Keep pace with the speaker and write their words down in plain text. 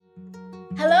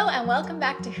Hello and welcome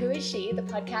back to Who Is She, the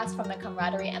podcast from the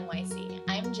Camaraderie NYC.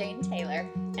 I'm Jane Taylor.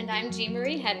 And I'm Jean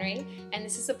Marie Henry, and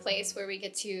this is a place where we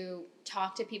get to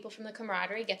talk to people from the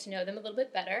Camaraderie, get to know them a little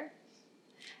bit better.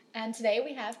 And today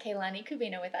we have Kaylani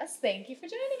Kubino with us. Thank you for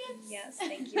joining us. Yes,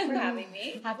 thank you for having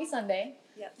me. Happy Sunday.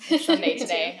 Yep. It's Sunday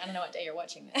today. I don't know what day you're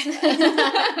watching this.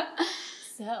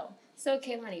 So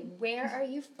Kaylani, where are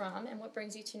you from and what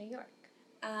brings you to New York?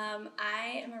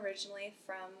 I am originally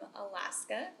from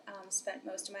Alaska, spent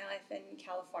most of my life in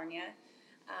California.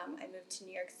 I moved to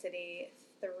New York City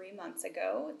 3 months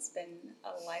ago. It's been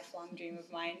a lifelong dream of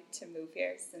mine to move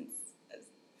here since as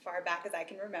far back as I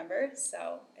can remember,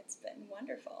 so it's been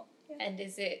wonderful. Yeah. And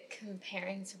is it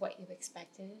comparing to what you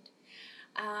expected?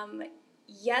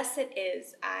 Yes, it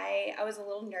is. I was a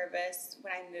little nervous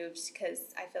when I moved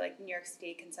because I feel like New York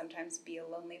City can sometimes be a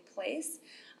lonely place,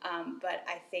 but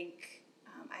I think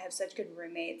I have such good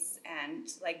roommates, and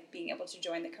like being able to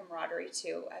join the camaraderie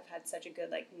too. I've had such a good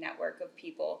network of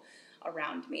people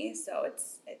around me, so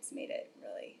it's made it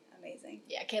really amazing.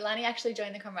 Yeah, Kaylani actually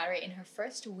joined the camaraderie in her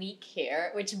first week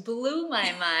here, which blew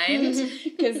my mind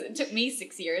because it took me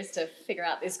 6 years to figure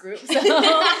out this group. So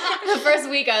the first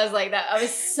week I was like that. I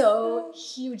was so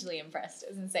hugely impressed. It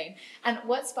was insane. And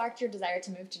what sparked your desire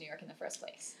to move to New York in the first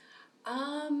place?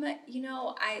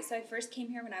 I first came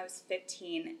here when I was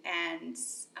 15, and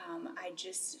I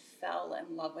just fell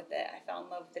in love with it. I fell in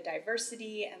love with the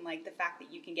diversity and the fact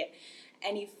that you can get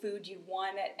any food you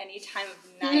want at any time of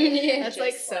night. Yeah, that's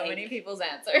like so many people's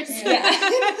answers. Yeah.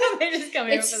 They just come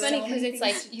here It's for funny the because it's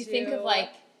like you think of do.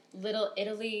 Little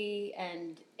Italy,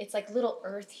 and it's like Little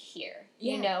Earth here.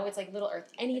 Yeah. You know, it's like Little Earth.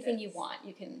 Anything you is. want,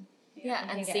 you can. Yeah,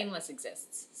 and You get- Seamless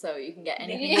exists, so you can get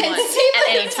anything Yeah, you want Seamless.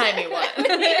 at any time you want.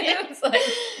 It's like,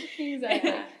 Exactly.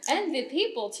 Yeah. And the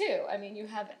people too. I mean, you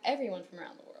have everyone from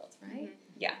around the world, right?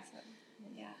 Yeah. So,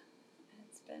 Yeah.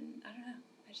 It's been, I don't know,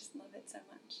 I just love it so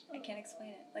much. I can't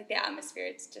explain it. Like the atmosphere,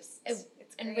 it's just, it's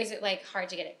and great. was it hard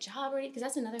to get a job or anything? Because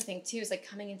that's another thing too. Is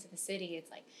coming into the city. It's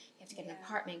like you have to get an Yeah.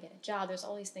 apartment, get a job. There's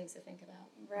all these things to think about.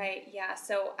 Right, yeah.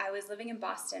 So I was living in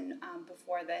Boston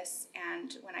before this,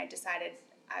 and when I decided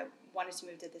I wanted to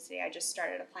move to the city, I just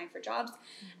started applying for jobs.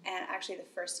 And actually, the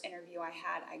first interview I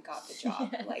had, I got the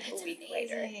job a week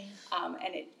later.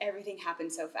 And everything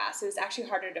happened so fast. It was actually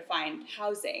harder to find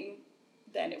housing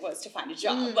than it was to find a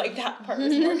job. That part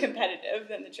was more competitive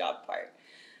than the job part.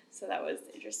 So that was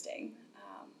interesting.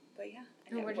 But yeah,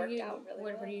 and it worked out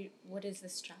really well. What is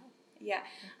this job? Yeah.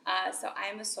 So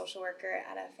I'm a social worker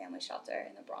at a family shelter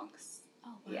in the Bronx.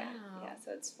 Oh wow. Yeah.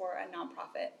 So it's for a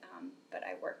nonprofit, but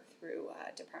I work through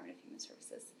Department of Human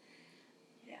Services.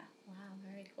 Yeah. Wow,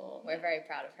 very cool. we're very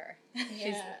proud of her.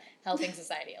 She's Yeah. helping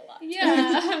society a lot.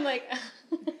 Yeah, I'm like.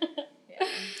 Yeah.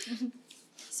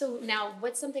 So now,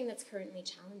 what's something that's currently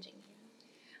challenging you?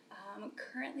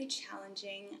 Currently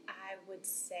challenging, I would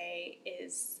say,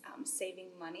 is saving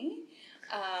money.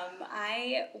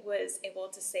 I was able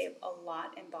to save a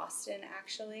lot in Boston,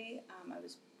 actually. I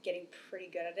was getting pretty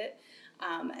good at it.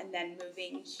 And then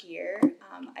moving here,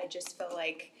 I just feel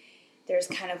like there's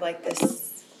kind of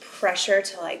this pressure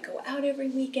to go out every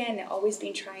weekend and always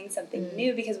be trying something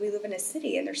new, because we live in a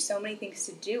city and there's so many things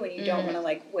to do and you don't want to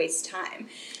waste time.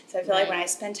 So I feel like when I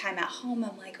spend time at home,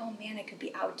 I'm like, oh man, I could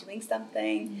be out doing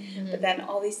something. But then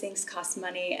all these things cost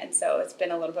money, and so it's been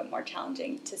a little bit more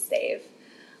challenging to save.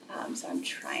 So I'm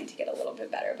trying to get a little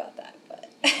bit better about that, but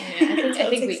I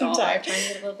think we all are trying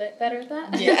to get a little bit better at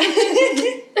that. Yeah.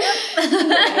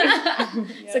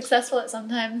 Successful at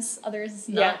sometimes, others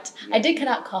not. Yeah. I did cut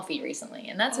out coffee recently,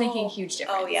 and that's making a huge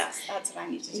difference. Oh yes, that's what I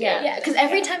need to do. Yeah, because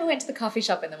every time I went to the coffee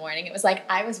shop in the morning, it was like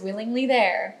I was willingly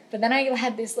there. But then I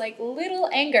had this little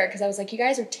anger because I was like, you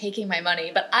guys are taking my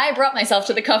money, but I brought myself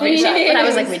to the coffee shop. And I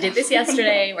was like, we did this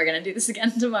yesterday, we're going to do this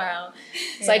again tomorrow.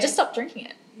 So I just stopped drinking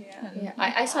it. Yeah,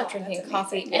 I stopped drinking that's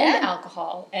coffee amazing. and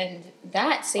alcohol, and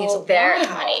that saves a lot there- of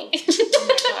money. Oh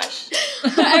my gosh.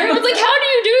 Everyone's like, how do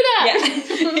you do that?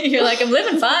 Yeah. You're like, I'm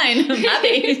living fine. I'm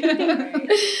happy.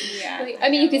 Yeah. I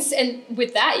mean, you could, and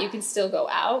with that, you can still go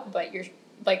out, but you're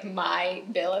my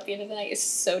bill at the end of the night is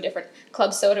so different.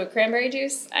 Club soda with cranberry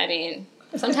juice. I mean,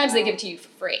 sometimes they give it to you for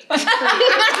free. This is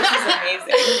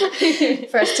amazing.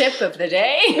 First tip of the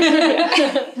day.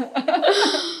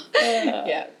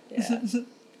 Yeah.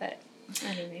 But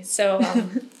anyways, so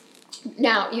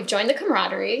now you've joined the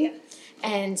camaraderie,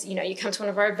 and you come to one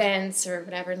of our events or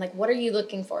whatever, and what are you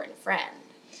looking for in a friend?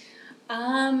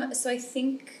 So I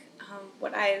think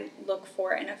What I look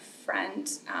for in a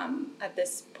friend at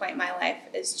this point in my life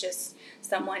is just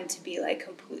someone to be like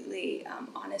completely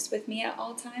honest with me at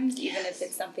all times, even if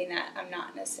it's something that I'm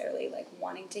not necessarily like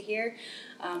wanting to hear.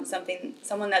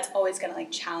 Someone that's always going to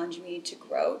like challenge me to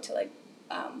grow, to like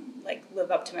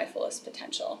live up to my fullest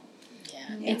potential.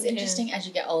 Yeah. It's interesting as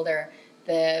you get older,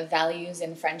 the values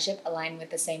in friendship align with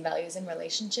the same values in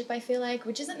relationship, I feel like,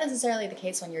 which isn't necessarily the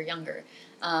case when you're younger.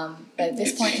 But at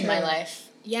this point in my life,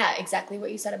 yeah, exactly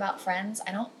what you said about friends.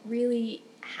 I don't really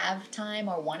have time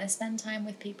or want to spend time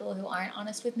with people who aren't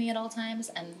honest with me at all times.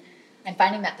 And I'm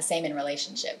finding that the same in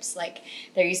relationships. Like,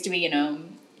 there used to be,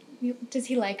 does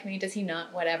he like me? Does he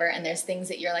not? Whatever. And there's things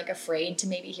that you're like afraid to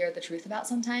maybe hear the truth about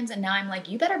sometimes. And now I'm like,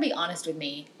 you better be honest with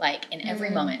me, like in every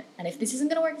moment. And if this isn't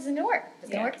going to work, this isn't going to work. If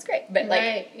it's going to work, it's great. But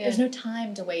like, there's no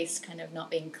time to waste kind of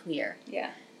not being clear. Yeah.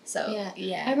 So,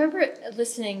 yeah. I remember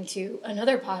listening to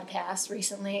another podcast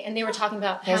recently, and they were talking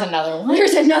about There's another one.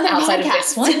 There's another outside podcast. of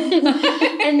this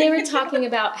one. And they were talking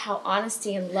about how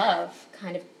honesty and love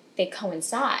kind of, they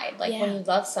coincide. Like, when you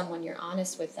love someone, you're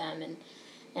honest with them,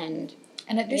 and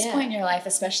at this point in your life,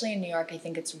 especially in New York, I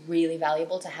think it's really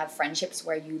valuable to have friendships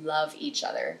where you love each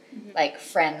other, like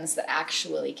friends that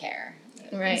actually care.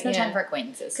 Right. There's no time for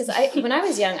acquaintances. Because when I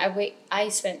was young, I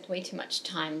spent way too much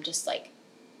time just like,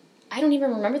 I don't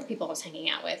even remember the people I was hanging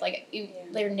out with. Like,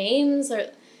 their names or,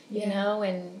 you know,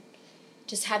 and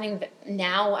just having,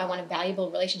 now I want a valuable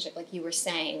relationship, like you were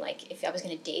saying, like if I was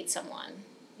going to date someone,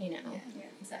 you know. Yeah,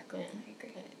 exactly. I agree.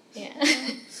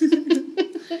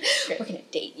 We're going to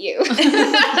date you.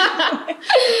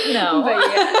 No.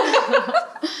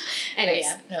 But anyways,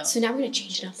 no. so now we're going to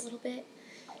change it up a little bit.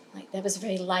 Like, that was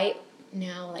very light.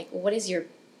 Now, like, what is your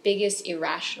biggest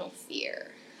irrational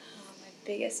fear?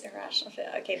 Biggest irrational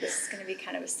fear. Okay, this is going to be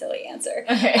kind of a silly answer.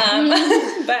 Okay.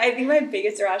 But I think my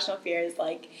biggest irrational fear is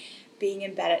like being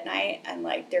in bed at night and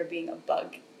like there being a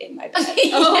bug in my bed.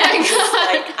 Oh my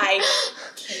God. Like, I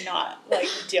cannot like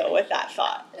deal with that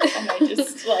thought. And I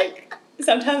just like,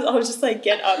 sometimes I'll just like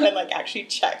get up and like actually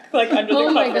check like under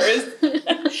the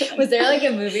covers. Was there like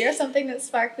a movie or something that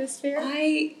sparked this fear?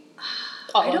 I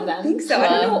All don't of them. think so.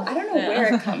 I don't know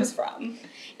where it comes from.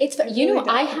 It's,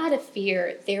 I had a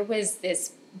fear. There was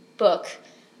this book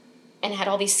and it had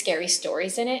all these scary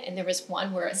stories in it, and there was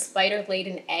one where a spider laid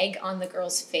an egg on the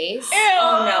girl's face. Ew.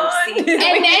 Oh no! See, And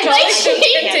then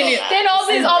like then all of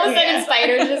a sudden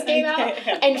spiders just came out.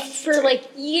 Okay. And for like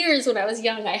years when I was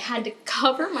young, I had to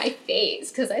cover my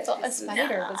face because I thought a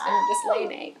spider was going to just lay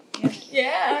an egg.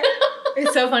 Yeah.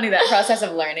 It's so funny, that process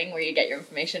of learning where you get your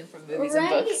information from movies and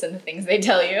books and the things they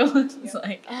tell you. It's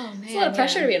like, oh man, it's a lot of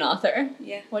pressure to be an author.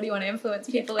 Yeah. What do you want to influence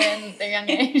people in their young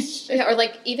age? Yeah, or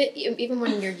like even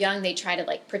when you're young, they try to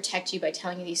like protect you by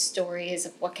telling you these stories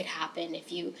of what could happen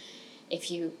if you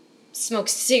smoked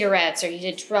cigarettes or you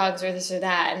did drugs or this or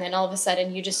that, and then all of a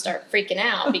sudden you just start freaking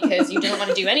out because you don't want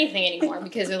to do anything anymore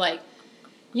because they're like,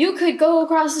 you could go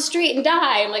across the street and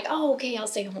die. I'm like, oh, okay, I'll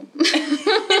stay home.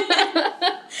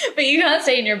 But you can't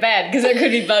stay in your bed because there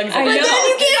could be bugs. I know. You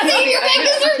can't stay in your bed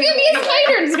because there could be a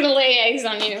spider that's going to lay eggs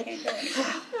on you.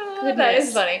 That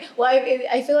is funny. Well,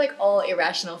 I feel like all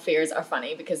irrational fears are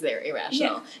funny because they're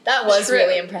irrational. Yeah. That was True.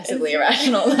 really impressively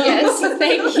irrational. Yes,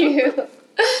 thank you.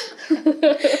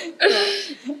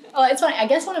 Well, it's funny. I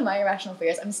guess one of my irrational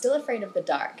fears, I'm still afraid of the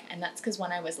dark. And that's because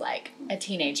when I was like a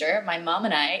teenager, my mom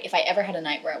and I, if I ever had a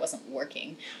night where I wasn't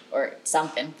working or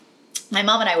something, my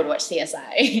mom and I would watch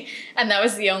CSI. And that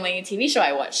was the only TV show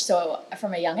I watched. So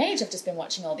from a young age, I've just been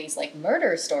watching all these like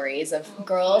murder stories of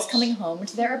girls coming home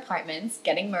to their apartments,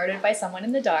 getting murdered by someone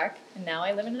in the dark. And now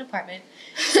I live in an apartment.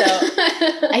 So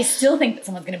I still think that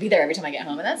someone's going to be there every time I get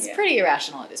home. And that's pretty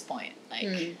irrational at this point. Like,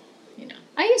 you know.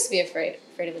 I used to be afraid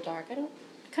of the dark. I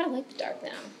kind of like the dark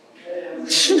now.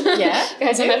 Yeah?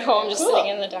 Guys, I'm at home just sitting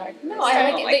in the dark. No,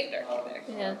 I don't like the dark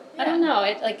either. Yeah. I don't know.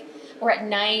 It like, or at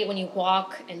night when you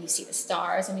walk and you see the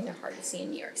stars. I mean, they're hard to see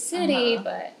in New York City,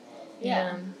 but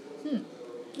Yeah. All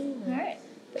right.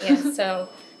 But yeah, so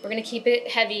we're gonna keep it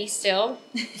heavy still.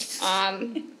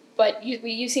 But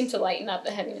you seem to lighten up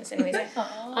the heaviness, anyways.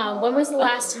 When was the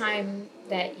last time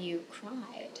that you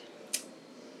cried?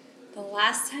 The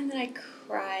last time that I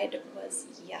cried was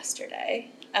yesterday.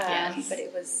 Yes. But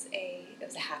it was a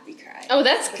happy cry. Oh,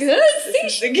 that's good.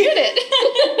 This is Get it.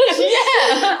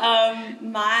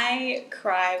 My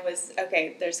cry was,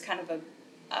 okay, there's kind of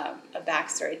a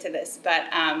backstory to this, but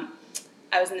I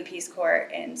was in the Peace Corps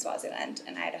in Swaziland,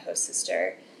 and I had a host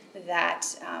sister that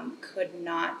could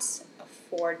not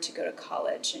afford to go to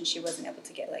college, and she wasn't able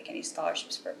to get like any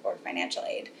scholarships or financial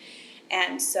aid.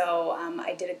 And so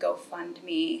I did a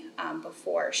GoFundMe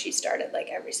before she started like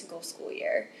every single school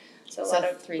year. So a So lot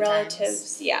of 3 relatives,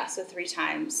 times. yeah, so 3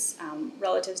 times.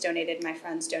 Relatives donated, my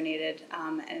friends donated,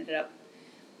 ended up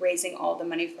raising all the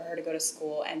money for her to go to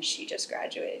school, and she just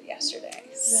graduated yesterday.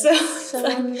 So it's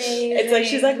like, amazing. It's like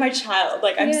she's like my child.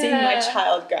 Like I'm seeing my Yeah.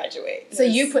 child graduate. So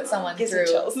you put someone Gives me through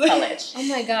chills. college. Oh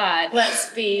my God. Let's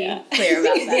be Yeah. clear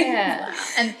about that. Yeah.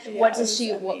 And Yeah, what it does was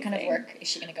she? What kind of amazing. work is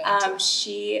she going to go into?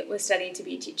 She was studying to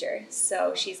be a teacher,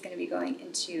 so she's going to be going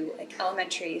into like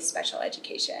elementary special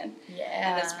education,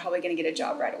 and is probably going to get a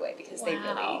job right away because they really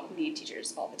Wow. need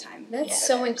teachers all the time. That's Yeah.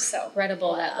 so there. So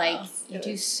incredible that like Wow. you It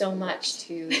do was so much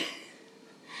to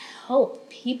help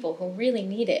people who really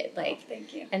need it. Like,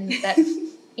 thank you. and that,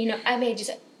 you know, I mean,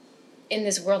 just in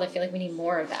this world, I feel like we need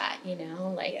more of that, you know,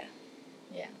 like,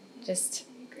 Yeah. just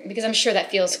I agree. because I'm sure that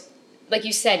feels, like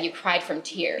you said, you cried from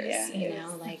tears, Yeah, you it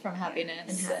know, like, from happiness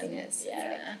and happiness.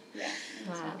 Yeah. Yeah, it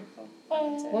was Wow.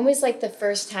 wonderful. When was like the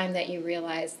first time that you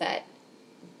realized that,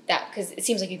 because it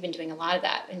seems like you've been doing a lot of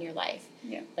that in your life.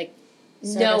 Yeah. Like,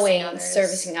 Servicing knowing others.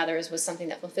 servicing others was something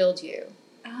that fulfilled you.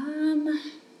 Oh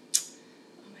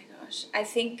my gosh, I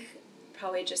think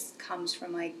probably just comes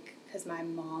from like because my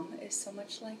mom is so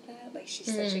much like that. Like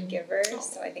she's such a giver,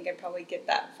 so I think I probably get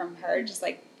that from her. Just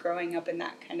like growing up in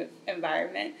that kind of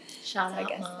environment. Shout So I out,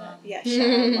 guess Mom. that, yeah, shout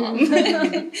out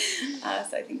mom.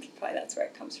 So I think probably that's where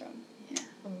it comes from.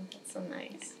 Oh, that's so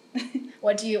nice.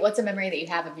 What's a memory that you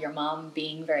have of your mom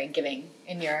being very giving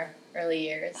in your early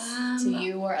years to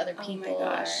you or other people? Oh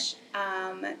my gosh.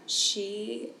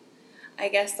 She, I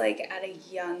guess like at a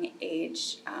young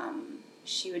age,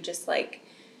 she would just like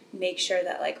make sure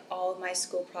that like all of my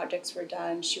school projects were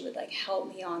done. She would like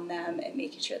help me on them and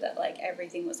making sure that like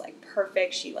everything was like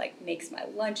perfect. She like makes my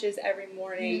lunches every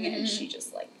morning and she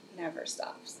just like never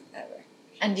stops ever.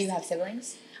 And do you have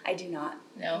siblings? I do not.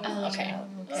 No. Oh, Okay.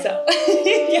 So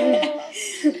yeah.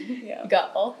 You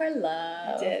got all her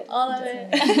love. I did. All of it.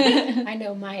 I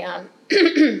know my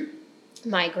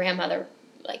my grandmother,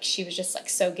 like she was just like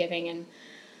so giving,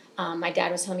 and my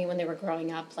dad was telling me when they were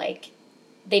growing up, like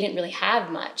they didn't really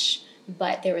have much,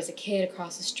 but there was a kid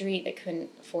across the street that couldn't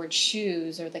afford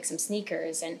shoes or like some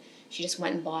sneakers, and she just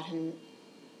went and bought him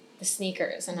the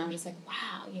sneakers, and I was just like,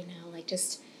 wow, you know, like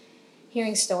just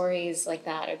hearing stories like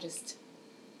that are just.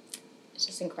 It's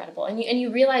just incredible, and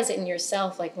you realize it in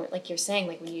yourself, like like you're saying,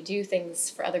 like when you do things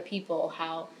for other people,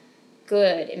 how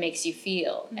good it makes you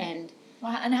feel, and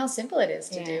Well, and how simple it is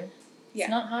to Yeah. do. Yeah. It's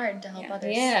not hard to help Yeah.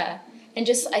 others. yeah, and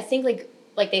just I think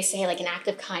like they say, like an act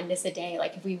of kindness a day.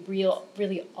 Like if we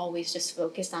really always just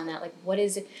focused on that, like what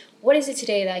is it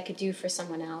today that I could do for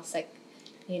someone else, like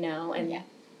you know, and Yeah.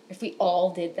 if we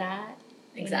all did that,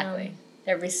 Exactly. you know,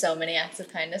 There'd be so many acts of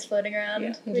kindness floating around.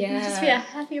 Yeah. We'd just be Yeah. a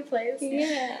happier place.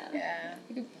 yeah,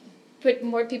 Yeah. put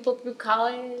more people through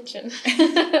college, and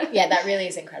Yeah, that really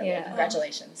is incredible. Yeah.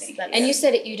 Congratulations. Thank That's, and you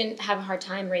said it, you didn't have a hard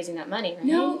time raising that money, right?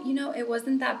 No, you know, it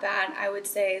wasn't that bad. I would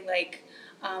say like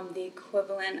the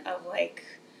equivalent of like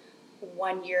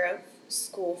 1 year of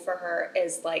school for her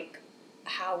is like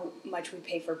how much we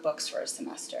pay for books for a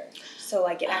semester. So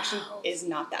like it actually Oh. is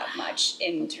not that much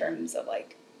in terms of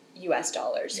like US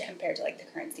dollars Yeah. compared to like the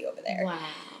currency over there. Wow.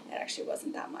 It actually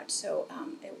wasn't that much. So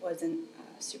it wasn't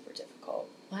super difficult.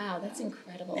 Wow, that's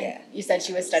incredible. Yeah. You said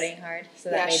she was studying hard, so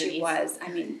that Yeah, made it she easy. was. I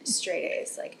mean, straight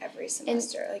A's like every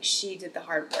semester. Like she did the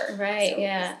hard work. Right, So it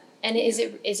yeah. And is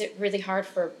it really hard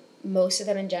for most of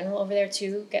them in general over there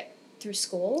to get through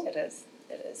school? It is.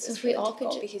 It is. So It's if we really all could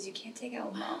difficult ju- because you can't take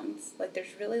out loans. Like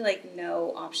there's really like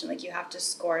no option. Like you have to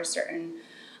score a certain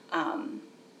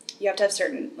you have to have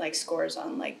certain like scores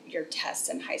on like your tests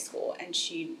in high school, and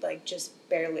she like just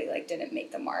barely like didn't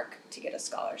make the mark to get a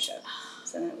scholarship.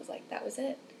 So then it was like that was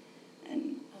it.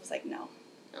 And I was like, no,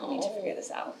 we need to figure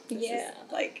this out. This Yeah. is,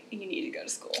 like you need to go to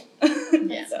school.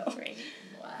 Yeah. So Great.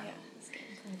 Wow. yeah, it's good.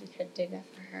 I'm glad you could do that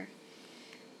for her.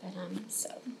 But so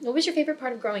what was your favorite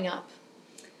part of growing up?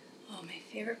 Oh, my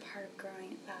favorite part of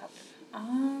growing up.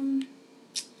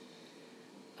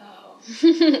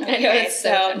 I know Okay, it's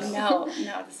so tough.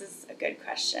 no, this is a good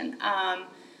question.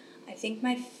 I think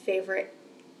my favorite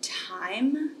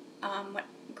time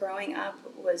growing up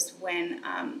was when,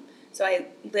 so I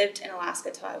lived in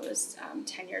Alaska till I was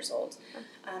 10 years old.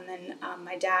 And then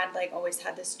my dad like always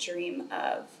had this dream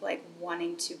of like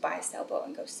wanting to buy a sailboat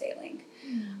and go sailing.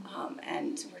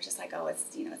 And we're just like, oh,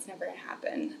 it's never gonna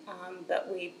happen. But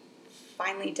we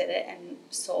finally did it and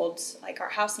sold like our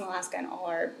house in Alaska and all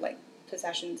our like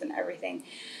possessions and everything.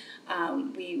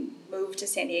 We moved to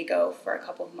San Diego for a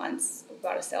couple of months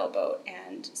bought a sailboat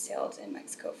and sailed in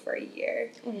Mexico for a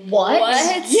year. What?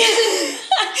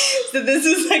 Yeah. So this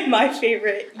is like my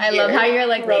favorite year. I love how you're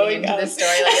like leading growing into up. this story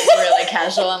like it's really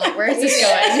casual. I'm like, where is this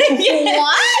going? Yeah.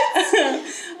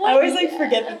 What? I always like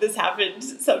forget that this happened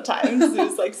sometimes. It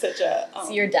was like such a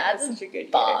So your dad's such a good year.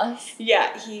 boss.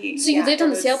 Yeah, he. So you yeah, lived on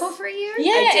it the was- sailboat for a year?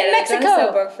 Yeah, I did. in I lived on a Mexico.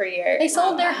 sailboat for a year. They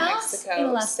sold their in house Mexico. in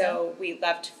Alaska. So we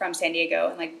left from San Diego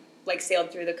and like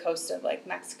sailed through the coast of like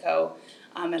Mexico,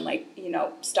 and like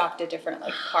stopped at different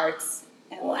like parts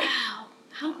and like Wow.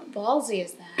 How ballsy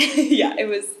is that? yeah, it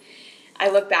was. I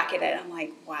look back at it and I'm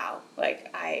like, wow, like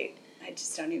I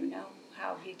just don't even know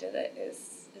how he did it.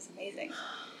 Is amazing.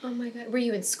 Oh my God. Were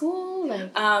you in school?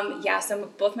 Like, Yeah, so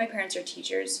both my parents are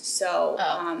teachers, so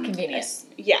convenient.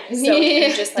 Yeah, so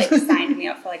he just like signed me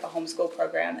up for like a homeschool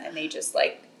program, and they just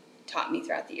like taught me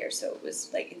throughout the year. So it was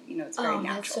like it's very Oh, that's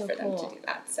natural so for them cool. to do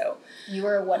that. So You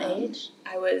were what age?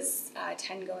 I was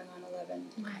 10 going on 11.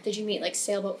 did you meet like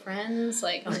sailboat friends?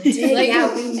 Like, on Like,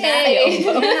 yeah, we Hey.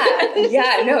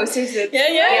 yeah, no, seriously. Yeah.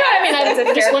 I mean, that's a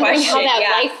I'm just fair wondering how question, that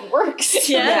yeah. life works.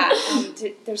 Yeah,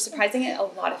 there's surprisingly a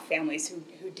lot of families who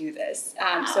do this.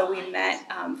 So we met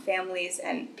families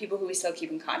and people who we still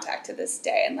keep in contact to this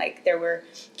day. And like there were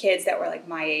kids that were like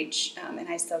my age, and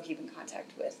I still keep in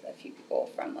contact with a few people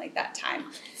from like that time.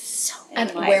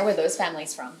 And like, where were those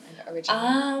families from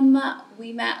originally?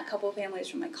 we met a couple of families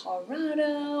from like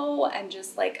Colorado and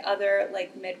just like other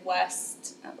like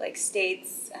Midwest like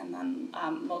states, and then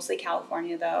mostly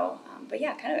California though. But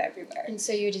yeah, kind of everywhere. And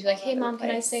so you would just be like, All hey, over the Mom, can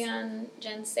I place. stay on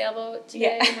Jen's sailboat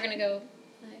today? Yeah. We're going to go.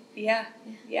 Yeah.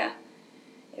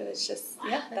 It was just Wow,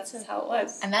 that's that's so how it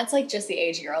was. And that's like just the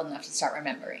age you're old enough to start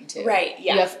remembering too. Right.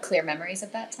 Yeah. You have clear memories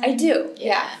of that time? I do.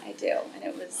 Yeah. Yeah, I do. And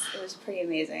it was pretty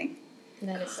amazing.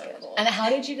 That is so cool. And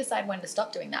how did you decide when to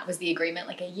stop doing that? Was the agreement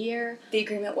like a year? The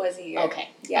agreement was a year. Okay.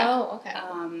 Yeah. Oh, okay.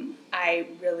 I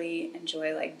really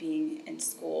enjoy like being in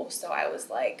school, so I was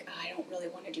like, I don't really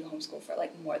want to do homeschool for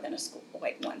like more than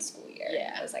one school year.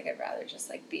 Yeah. I was like, I'd rather just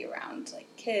like be around like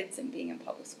kids and being in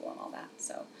public school and all that.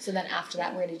 So, So then after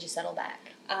that, where did you settle back?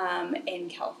 in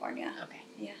California. Okay.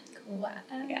 Yeah. Wow.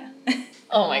 Yeah.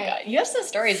 Oh my god. You have some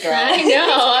stories, girl. I know.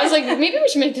 I was like, maybe we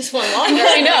should make this one longer.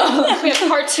 I know. We have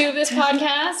part 2 of this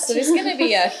podcast. So this is going to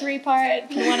be a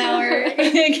 3-part, 1 hour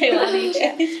Kaylani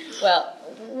chat. Well,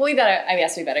 we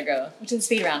better go to the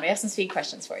speed round. We have some speed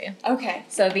questions for you. Okay.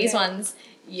 So these Okay. ones,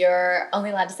 you're only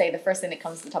allowed to say the first thing that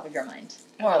comes to the top of your mind,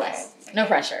 more or less. No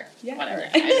pressure. Yeah. Whatever.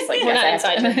 I just like We're guess not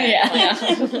I have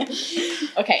inside to- your head.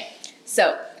 Yeah. Okay.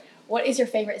 So, what is your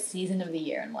favorite season of the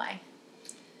year and why?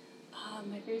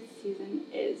 My favorite season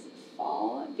is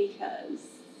fall because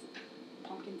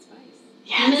pumpkin spice.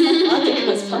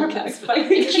 Yes. Pumpkin spice.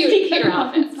 Cute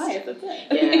outfits. Spice, that's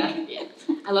it. Yeah.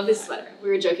 I love this sweater. We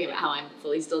were joking about how I'm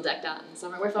fully still decked out in the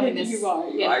summer. We're filming this You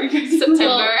are. in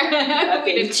September.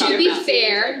 We didn't talk To be about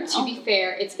fair,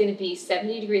 it's going to be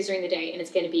 70 degrees during the day, and it's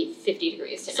going to be 50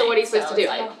 degrees tonight. So what are you supposed to do?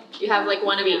 it's You have like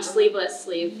one of each, sleeveless,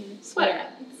 sleeve, sweater.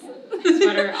 like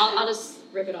sweater. I'll just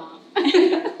rip it off.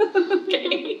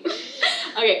 Okay.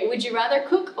 Okay, would you rather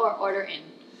cook or order in?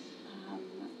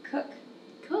 Cook.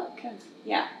 Cook.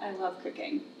 Yeah, I love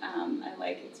cooking. I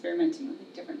like experimenting with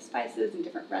like, different spices and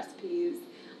different recipes.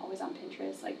 Always on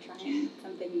Pinterest, like trying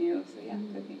something new. So yeah,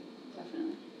 cooking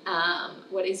definitely.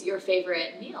 What is your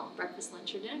favorite meal? Breakfast,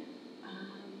 lunch, or dinner?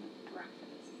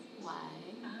 Breakfast. Why?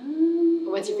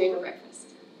 What's What's your favorite breakfast?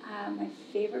 My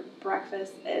favorite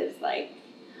breakfast is like,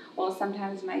 well,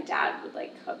 sometimes my dad would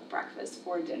like cook breakfast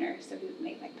for dinner. So he would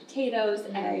make like potatoes,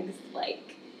 eggs,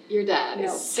 like Your dad you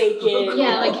know, is bacon.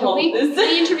 Yeah, like can all we this.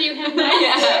 interview him?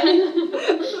 Yeah.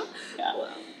 Yeah. Wow.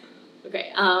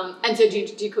 Okay. And so do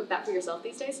you cook that for yourself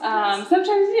these days? Sometimes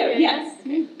I do. Yes.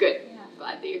 Okay. Good. Yeah.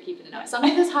 Glad that you're keeping it up.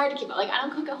 Sometimes it's hard to keep up. Like I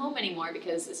don't cook at home anymore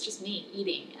because it's just me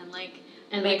eating and like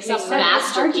And make like some It's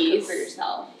hard to cook masterpiece for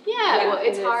yourself. Yeah, Yeah, well,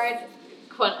 it's it is. hard.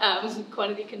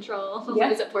 Quantity control. Yeah.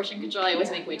 What is it? Portion control. I always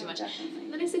Yeah, make way too no, much. Definitely.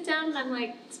 And then I sit down and I'm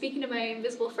like speaking to my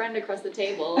invisible friend across the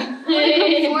table. I want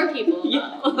to cook 4 people.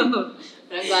 Yeah.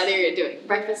 But I'm glad that you're doing it.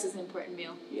 Breakfast is an important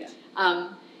meal. Yeah.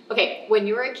 Okay, when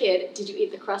you were a kid, did you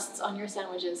eat the crusts on your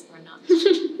sandwiches or not?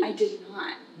 I did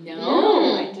not.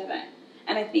 No. I didn't.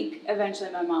 And I think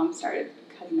eventually my mom started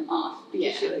cutting them off because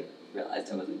Yeah. she like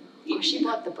realized I wasn't Oh, eating. she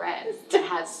bought the bread that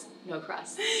has no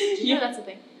crust. Did you know that's a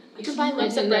thing? You can buy I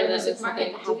lumps of didn't bread know in the that was a supermarket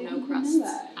thing. that have Didn't no even know crusts.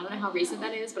 that. I don't know how recent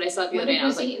that is, but I saw it the What other day and I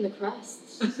was like, eating the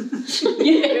crusts? who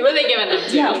are they giving them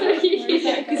to? Yeah, where is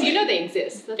that Because you know they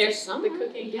exist. That's They're like somewhere. the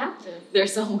cooking. You Yeah, have to. they're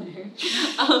somewhere.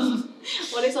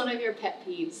 What is one of your pet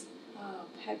peeves? Oh,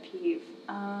 pet peeve.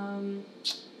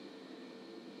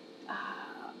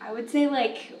 I would say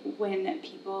like when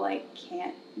people like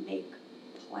can't make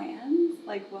plans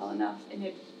like well enough in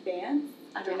advance.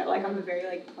 I don't know, like I'm a very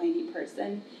like planny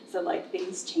person, so like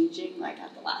things changing like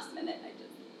at the last minute,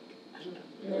 I don't know,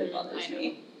 really bothers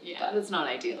me. Yeah, But that's not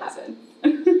ideal, it is it?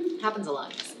 happens. Happens a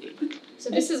lot. So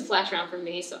this is a flash round for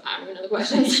me, so I don't even know the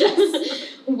questions.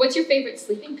 What's your favorite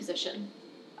sleeping position?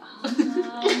 I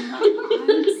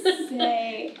would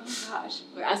say, oh gosh,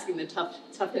 We're asking the tough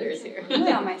hitters here.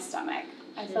 really on my stomach.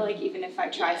 I feel like even if I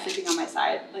try sleeping on my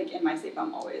side, like in my sleep,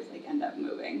 I'm always like end up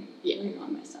moving. Yeah. Like,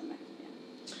 on my stomach.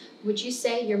 Yeah. Would you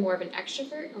say you're more of an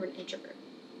extrovert or an introvert?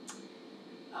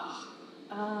 Oh,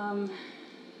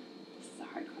 this is a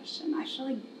hard question. I feel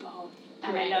like both,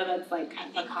 and Right. I know that's like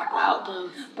kind of a cop out,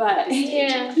 Both. but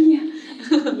Yeah. yeah,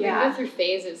 We go yeah. through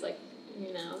phases, like,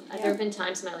 you know. Yeah. There have been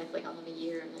times in my life, like, I'll have a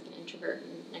year, I'm like an introvert,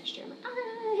 and next year I'm like,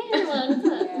 hey everyone,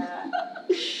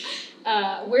 what's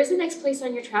up? Where's the next place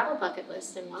on your travel bucket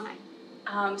list and why?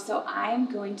 So I'm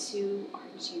going to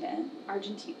Argentina.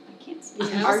 I can't speak.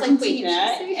 Yeah, I was like, wait,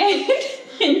 Argentina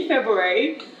in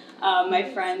February.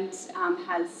 My friend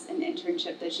has an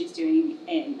internship that she's doing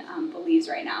in Belize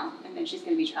right now, and then she's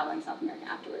going to be traveling South America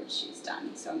afterwards. She's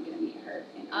done, so I'm going to meet her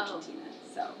in Argentina.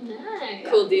 So Nice.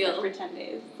 Cool deal. for 10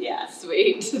 days. Yeah.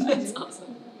 Sweet. That's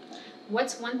awesome.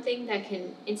 What's one thing that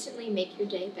can instantly make your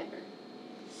day better?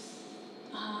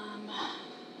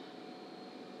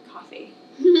 Coffee.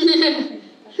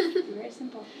 That's very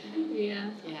simple. Yeah.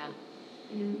 Yeah.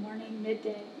 Morning,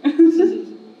 midday.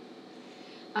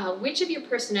 Which of your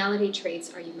personality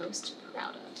traits are you most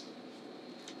proud of?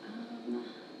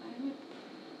 I would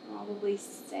probably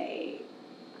say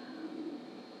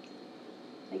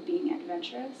like being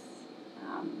adventurous.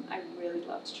 I really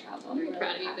love to travel. I'm very really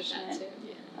proud of you with that passionate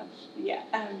too. Yeah,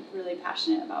 I'm really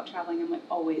passionate about traveling. I'm like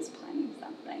always planning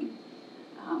something,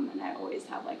 and I always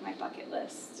have like my bucket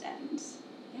list, and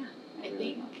yeah, I really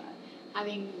think love that.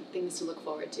 Having things to look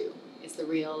forward to is the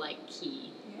real like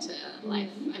key Yeah. to life.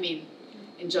 I mean,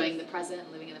 enjoying the present,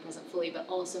 living in the present fully, but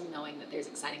also knowing that there's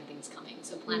exciting things coming.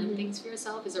 So planning things for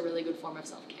yourself is a really good form of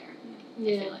self-care. I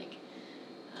feel like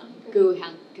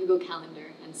Google Calendar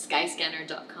and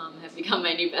Skyscanner.com have become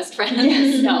my new best friends.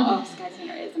 Yes, no,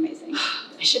 Skyscanner is amazing.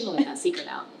 I shouldn't let that secret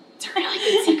out. It's a really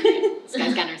good secret.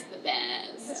 Skyscanner's the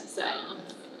best. Yes. So,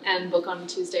 and book on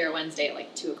Tuesday or Wednesday at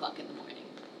like 2 o'clock in the morning,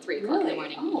 3 o'clock in the Really?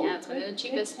 morning. Oh, Yeah, it's one of the good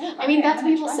cheapest. tip. I mean, Okay, that's I'm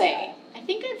what gonna people try say. that.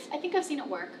 I think I've seen it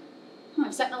work. Huh.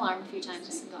 I've set an alarm a few times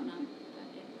and gotten up.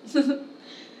 But, yeah.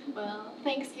 Well,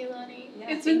 thanks, Kaylani. Yeah,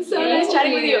 It's been thank so you. nice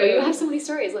chatting with you. Thank you. You have so many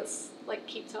stories. Let's like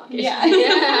keep talking. Yeah.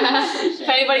 If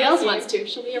anybody else Thank wants to,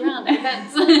 she'll be around at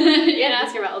events. You can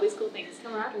ask her about all these cool things.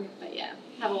 Camaraderie. But yeah,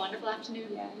 have a wonderful afternoon.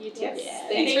 Yeah. You too. Yes. Yeah.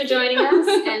 Thanks for joining us,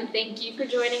 and thank you for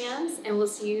joining us, and we'll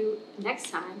see you next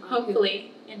time. on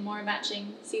Hopefully in more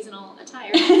matching seasonal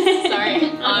attire. Sorry,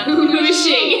 on Who Is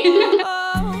She?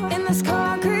 In this car.